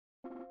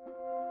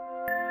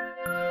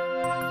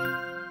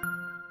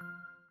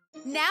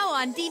Now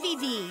on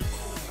DVD.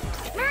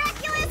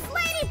 Miraculous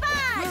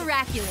Ladybug!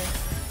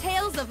 Miraculous.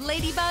 Tales of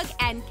Ladybug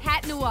and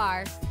Cat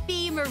Noir.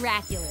 Be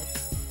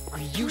miraculous. Are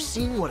you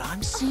seeing what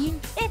I'm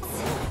seeing? It's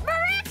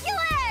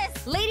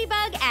miraculous!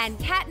 Ladybug and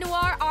Cat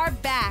Noir are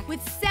back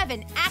with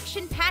 7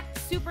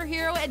 action-packed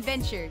superhero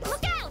adventures.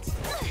 Look out!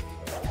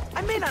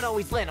 I may not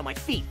always land on my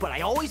feet, but I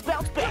always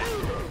bounce back.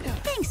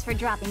 Thanks for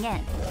dropping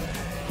in.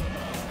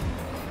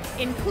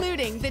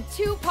 Including the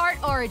 2-part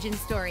origin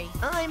story.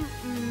 I'm,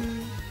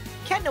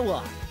 Cat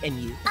Noir. And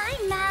you?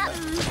 I'm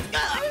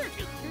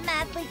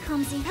madly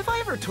clumsy. Have I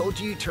ever told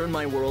you turn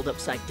my world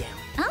upside down?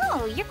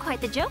 Oh, you're quite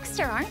the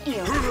jokester, aren't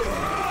you?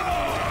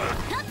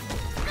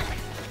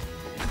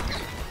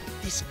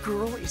 This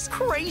girl is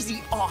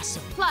crazy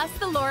awesome. Plus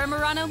the Laura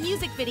Morano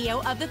music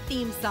video of the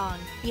theme song,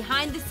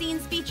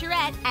 behind-the-scenes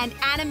featurette, and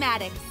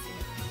animatics.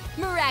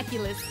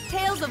 Miraculous.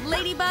 Tales of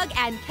Ladybug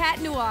and Cat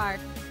Noir.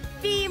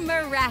 Be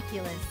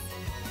miraculous.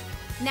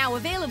 Now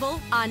available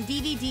on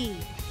DVD.